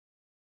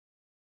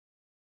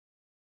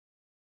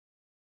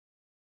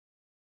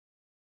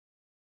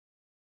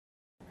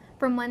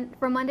For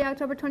Monday,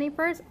 October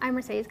 21st, I'm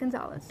Mercedes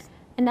Gonzales.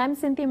 And I'm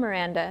Cynthia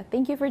Miranda.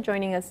 Thank you for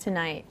joining us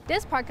tonight.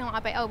 This parking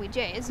lot by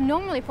LBJ is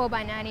normally full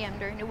by 9 a.m.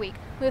 during the week,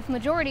 with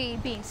majority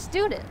being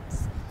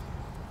students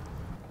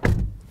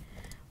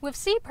with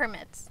C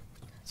permits,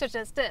 such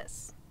as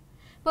this.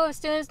 But with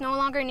students no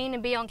longer needing to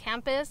be on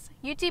campus,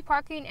 UT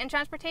Parking and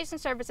Transportation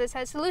Services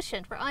has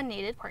solutions for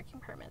unneeded parking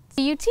permits.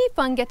 The UT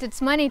Fund gets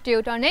its money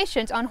through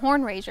donations on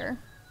Hornraiser.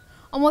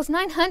 Almost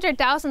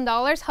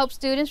 $900,000 helps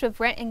students with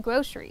rent and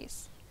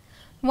groceries.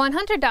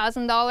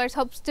 $100,000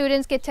 helps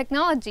students get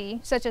technology,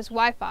 such as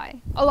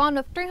Wi-Fi, along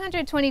with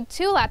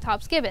 322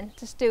 laptops given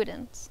to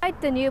students. Like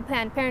the new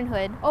Planned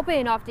Parenthood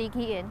opening off the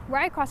Keaton,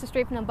 right across the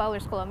street from the Butler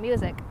School of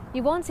Music,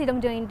 you won't see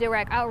them doing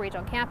direct outreach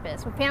on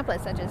campus with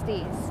pamphlets such as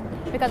these,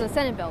 because of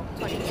Senate Bill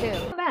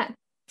 22.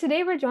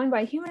 Today we're joined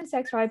by human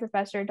sexuality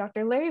professor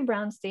Dr. Larry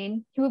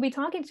Brownstein, who will be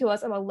talking to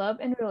us about love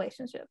and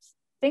relationships.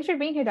 Thanks for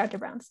being here, Dr.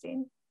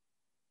 Brownstein.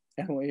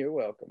 Well, you're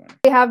welcome.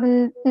 We have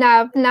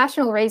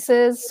national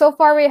races. So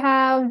far, we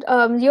have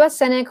U.S.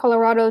 Senate,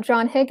 Colorado,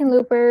 John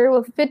Hickenlooper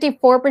with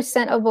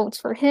 54% of votes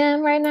for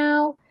him right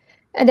now.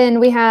 And then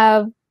we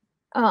have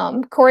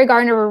Cory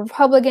Gardner, a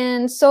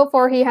Republican. So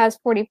far, he has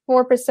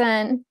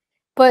 44%.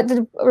 But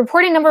the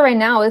reporting number right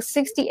now is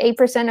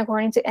 68%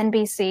 according to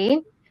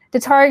NBC.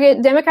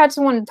 Democrats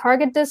want to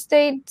target this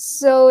state,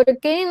 so they're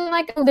getting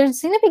they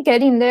seem to be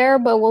getting there,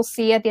 but we'll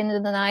see at the end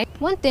of the night.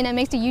 One thing that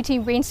makes the UT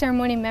ring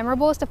ceremony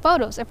memorable is the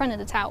photos in front of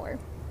the tower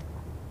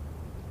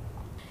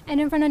and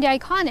in front of the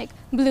iconic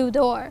blue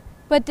door.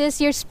 But this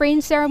year's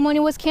spring ceremony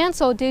was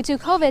canceled due to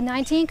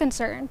COVID-19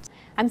 concerns.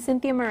 I'm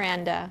Cynthia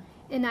Miranda.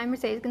 And I'm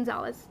Mercedes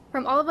Gonzales.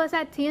 From all of us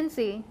at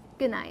TNC,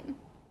 good night.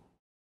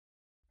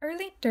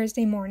 Early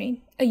Thursday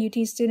morning, a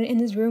UT student and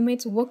his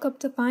roommates woke up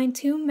to find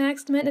two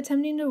masked men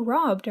attempting to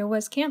rob their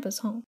West Campus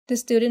home. The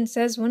student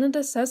says one of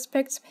the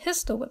suspects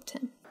pistol whipped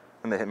him.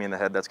 When they hit me in the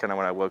head, that's kind of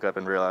when I woke up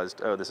and realized,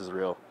 oh, this is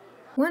real.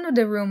 One of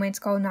the roommates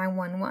called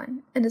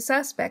 911, and the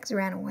suspects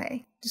ran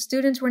away. The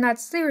students were not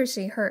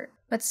seriously hurt,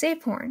 but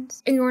Safe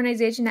Horns, an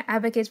organization that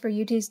advocates for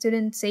UT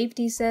student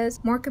safety, says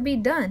more could be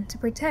done to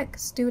protect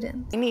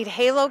students. We need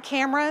halo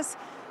cameras.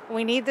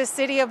 We need the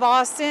city of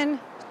Austin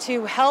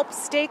to help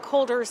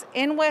stakeholders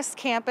in West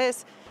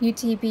Campus.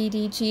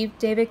 UTPD Chief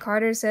David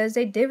Carter says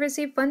they did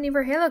receive funding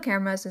for halo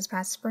cameras this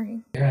past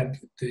spring. We had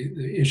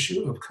the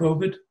issue of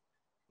COVID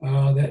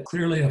that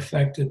clearly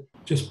affected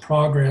just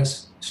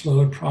progress,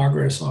 slowed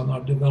progress on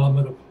our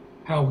development of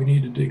how we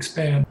needed to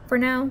expand. For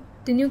now,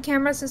 the new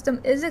camera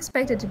system is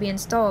expected to be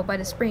installed by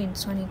the spring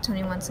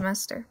 2021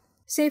 semester.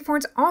 Safe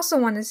Horns also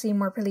want to see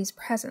more police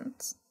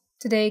presence.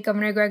 Today,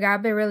 Governor Greg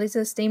Abbott released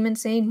a statement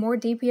saying more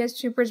DPS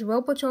troopers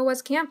will patrol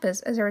West Campus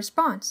as a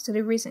response to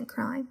the recent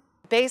crime.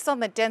 Based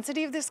on the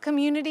density of this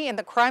community and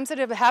the crimes that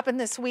have happened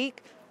this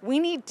week, we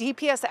need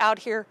DPS out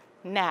here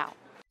now.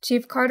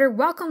 Chief Carter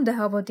welcomed the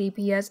help of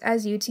DPS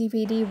as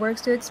UTPD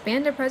works to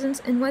expand their presence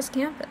in West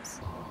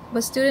Campus.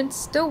 But students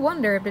still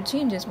wonder if the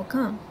changes will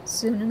come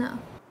soon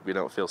enough. We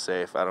don't feel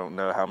safe. I don't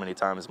know how many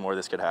times more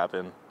this could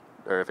happen,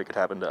 or if it could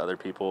happen to other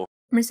people.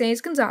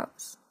 Mercedes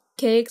Gonzales,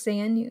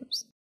 KXAN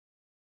News.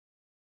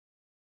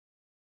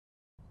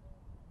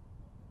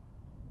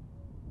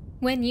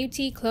 When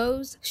UT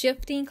closed,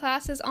 shifting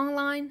classes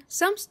online,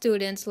 some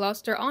students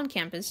lost their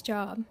on-campus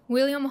job.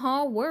 William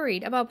Hall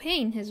worried about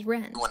paying his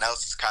rent. Everyone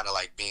else is kind of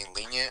like being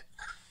lenient,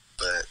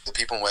 but the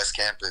people in West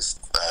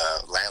Campus,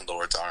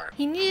 landlords aren't.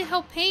 He needed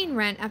help paying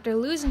rent after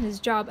losing his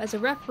job as a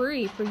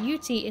referee for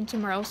UT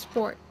Intramural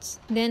Sports.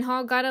 Then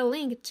Hall got a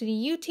link to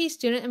the UT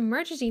Student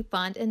Emergency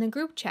Fund in the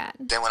group chat.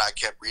 Then when I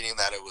kept reading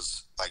that it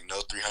was like no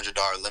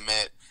 $300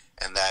 limit,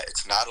 and that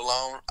it's not a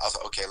loan, I was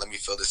like, okay, let me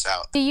fill this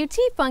out. The UT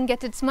Fund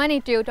gets its money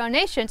through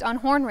donations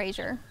on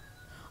Hornraiser.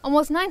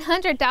 Almost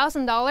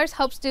 $900,000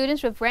 helps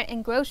students with rent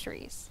and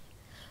groceries.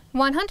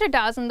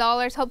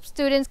 $100,000 helps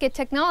students get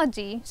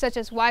technology, such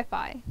as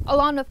Wi-Fi,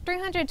 along with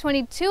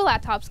 322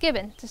 laptops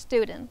given to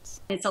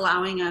students. It's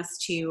allowing us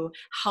to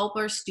help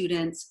our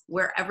students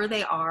wherever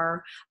they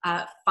are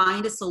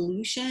find a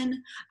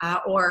solution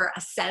or a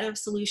set of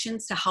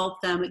solutions to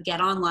help them get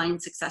online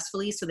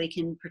successfully so they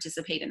can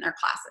participate in their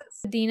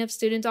classes. The Dean of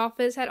Students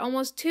Office had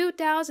almost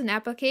 2,000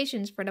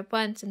 applications for the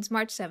fund since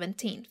March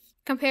 17th.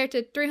 Compared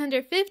to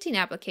 315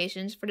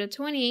 applications for the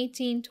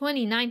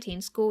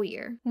 2018-2019 school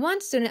year. One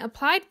student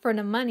applied for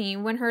the money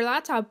when her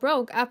laptop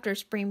broke after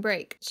spring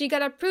break. She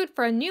got approved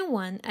for a new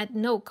one at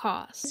no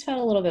cost. It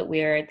felt a little bit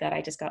weird that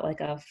I just got like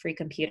a free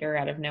computer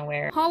out of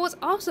nowhere. Hall was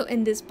also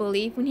in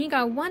disbelief when he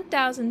got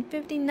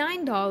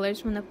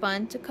 $1,059 from the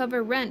fund to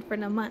cover rent for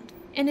the month,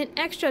 and an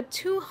extra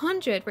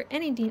 $200 for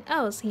anything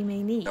else he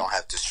may need. Don't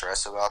have to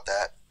stress about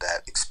that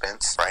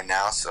expense right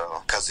now,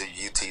 so because of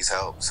UT's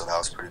help, so that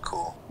was pretty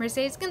cool.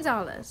 Mercedes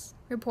Gonzales,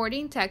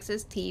 reporting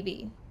Texas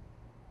TV.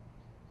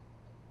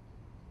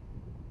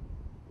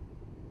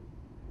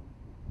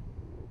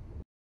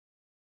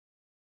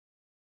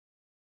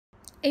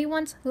 A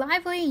once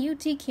lively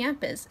UT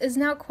campus is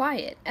now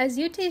quiet as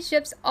UT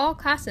shifts all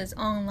classes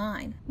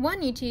online.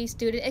 One UT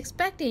student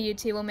expected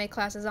UT will make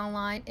classes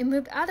online and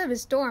moved out of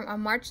his dorm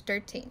on March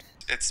 13th.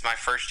 It's my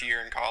first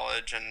year in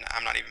college and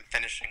I'm not even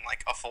finishing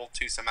like a full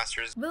 2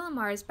 semesters.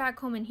 Willamar is back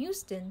home in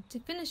Houston to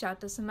finish out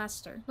the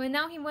semester, but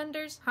now he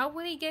wonders how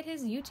will he get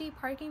his UT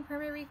parking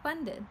permit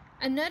refunded.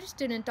 Another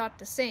student thought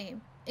the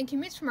same and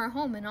commutes from our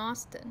home in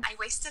Austin. I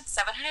wasted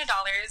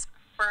 $700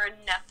 for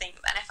nothing,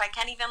 and if I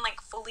can't even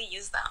fully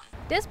use them.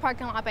 This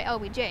parking lot by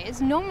LBJ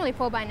is normally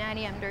full by 9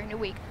 a.m. during the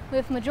week,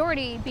 with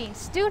majority being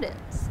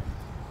students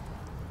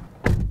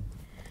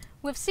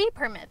with C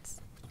permits,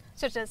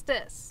 such as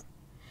this.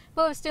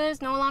 But with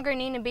students no longer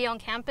needing to be on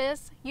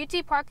campus,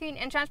 UT Parking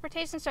and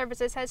Transportation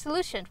Services has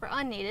solutions for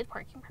unneeded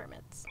parking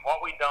permits. What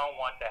we don't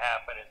want to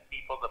happen is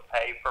people to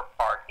pay for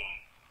parking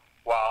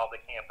while the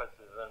campus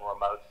is in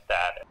remote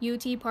status.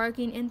 UT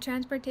Parking and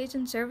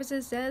Transportation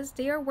Services says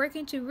they are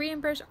working to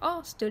reimburse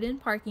all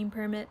student parking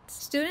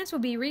permits. Students will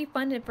be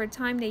refunded for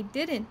time they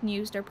didn't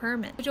use their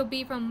permit, which will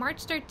be from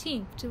March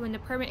 13th to when the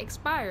permit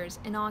expires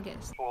in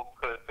August. People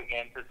could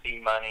begin to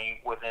see money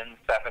within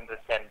 7 to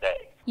 10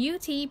 days.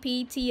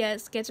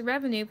 UTPTS gets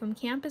revenue from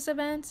campus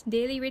events,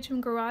 daily reach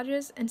from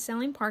garages, and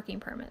selling parking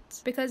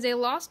permits. Because they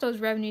lost those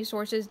revenue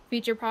sources,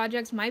 future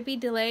projects might be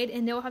delayed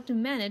and they'll have to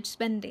manage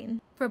spending.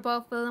 For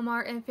both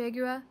Willamar and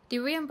Figueroa, the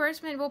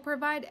reimbursement will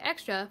provide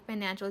extra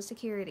financial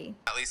security.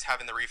 At least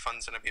having the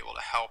refund's going to be able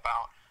to help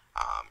out,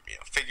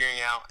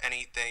 figuring out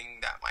anything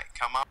that might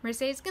come up.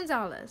 Mercedes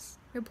Gonzales,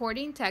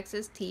 reporting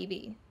Texas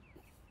TV.